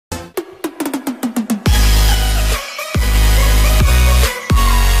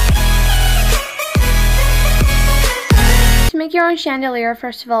make your own chandelier,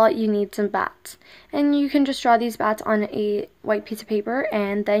 first of all, you need some bats. And you can just draw these bats on a white piece of paper,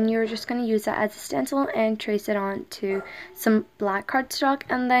 and then you're just going to use that as a stencil and trace it onto some black cardstock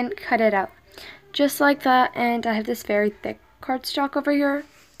and then cut it out. Just like that, and I have this very thick cardstock over here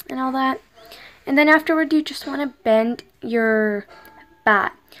and all that. And then afterward, you just want to bend your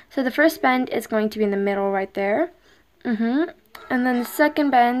bat. So the first bend is going to be in the middle right there. And then the second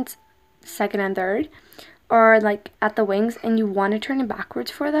bend, second and third, are like at the wings, and you want to turn it backwards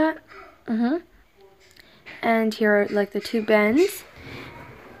for that. And here are like the two bends,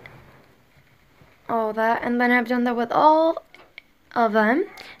 all that, and then I've done that with all of them.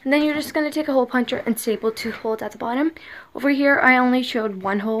 And then you're just going to take a hole puncher and staple two holes at the bottom. Over here I only showed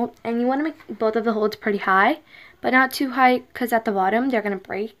one hole, and you want to make both of the holes pretty high, but not too high, because at the bottom they're going to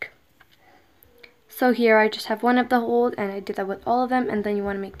break. So here I just have one of the holes, and I did that with all of them. And then you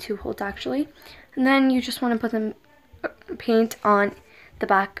want to make two holes actually, and then you just want to put some paint on the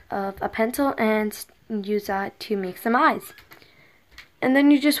back of a pencil and use that to make some eyes. And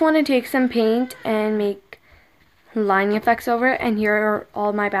then you just want to take some paint and make lining effects over it. And here are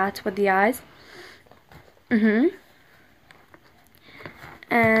all my bats with the eyes. And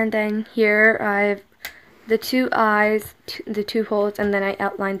then here I have the two eyes, the two holes, and then I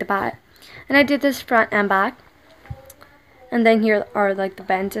outlined the bat. And I did this front and back. And then here are like the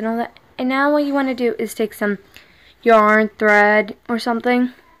bends and all that. And now what you want to do is take some yarn, thread, or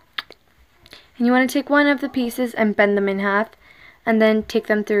something. And you want to take one of the pieces and bend them in half. And then take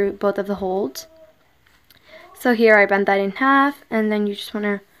them through both of the holes. So here I bent that in half. And then you just want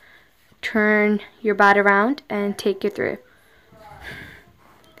to turn your bat around and take it through.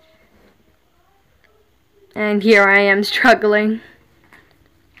 And here I am struggling.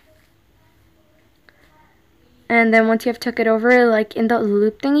 And then once you have took it over, like in the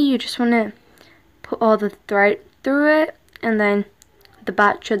loop thingy, you just want to put all the thread through it, and then the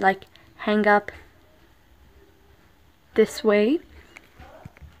bat should like hang up this way.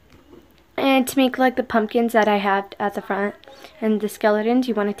 And to make like the pumpkins that I have at the front and the skeletons,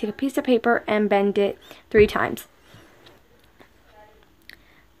 you want to take a piece of paper and bend it 3 times.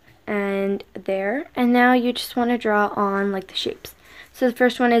 And there. And now you just want to draw on like the shapes. So the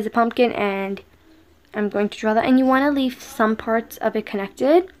first one is a pumpkin, and I'm going to draw that, and you want to leave some parts of it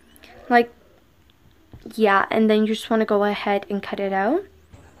connected, like, yeah, and then you just want to go ahead and cut it out.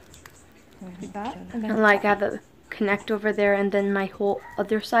 And like I have a connect over there, and then my whole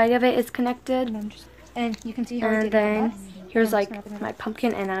other side of it is connected. And you can see how and then here's like my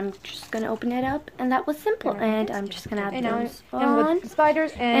pumpkin, and I'm just gonna open it up, and that was simple. And I'm just gonna add those on. With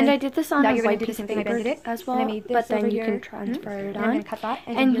spiders, and I did this on a white piece of paper as well, but then you can transfer it on.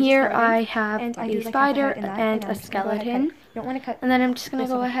 And here I have a spider and a skeleton, and then I'm just gonna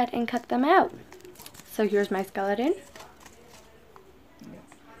go ahead and cut them out. So here's my skeleton,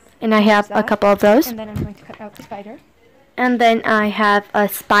 and I have a couple of those. And then I'm going to cut out the spider. And then I have a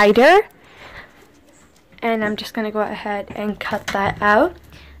spider. And I'm just going to go ahead and cut that out.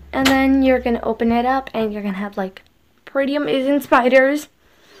 And then you're going to open it up, and you're going to have like pretty amazing spiders.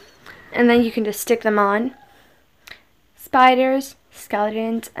 And then you can just stick them on. Spiders,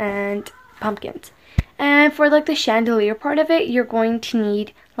 skeletons, and pumpkins. And for like the chandelier part of it, you're going to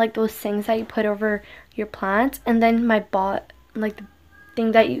need like those things that you put over your plants. And then my like the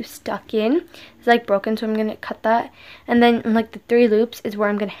thing that you stuck in is like broken, so I'm going to cut that. And then like the 3 loops is where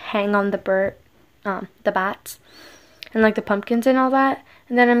I'm going to hang on the the bats and like the pumpkins and all that.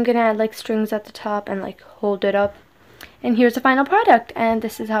 And then I'm gonna add like strings at the top and like hold it up. And here's the final product, and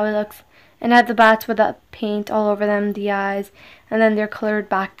this is how it looks. And I have the bats with the paint all over them, the eyes, and then they're colored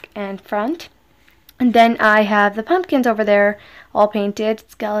back and front. And then I have the pumpkins over there all painted,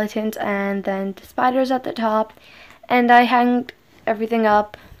 skeletons, and then the spiders at the top. And I hanged everything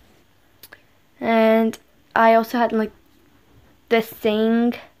up, and I also had like this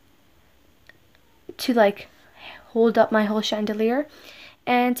thing to like hold up my whole chandelier.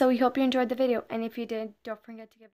 And so we hope you enjoyed the video, and if you did, don't forget to give